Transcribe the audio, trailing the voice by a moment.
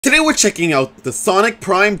Today we're checking out the Sonic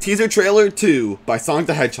Prime teaser trailer 2 by Sonic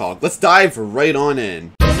the Hedgehog. Let's dive right on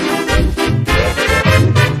in. At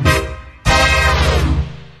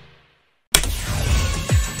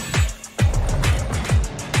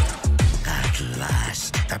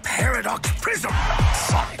last, the Paradox Prism!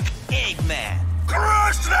 Sonic, Eggman,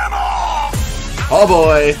 crush them all! Oh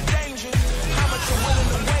boy!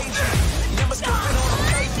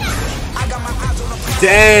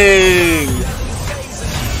 Dang!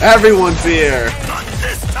 Everyone's here! Not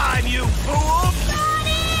this time, you fool!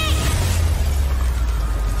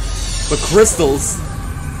 The crystals!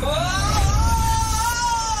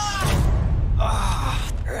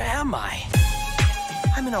 Where am I?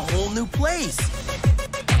 I'm in a whole new place.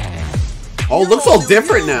 Oh, it looks all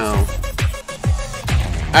different now.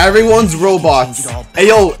 Everyone's robots. Hey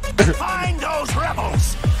yo! Find those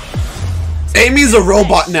rebels! Amy's a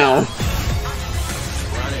robot now.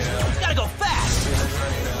 Gotta go fast!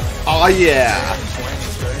 Oh yeah!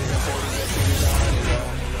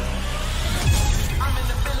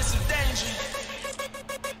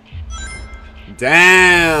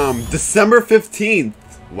 Damn! December 15th.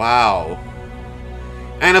 Wow.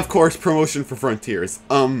 And of course, promotion for Frontiers.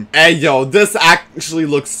 Hey yo, this actually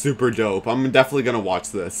looks super dope. I'm definitely gonna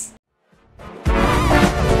watch this.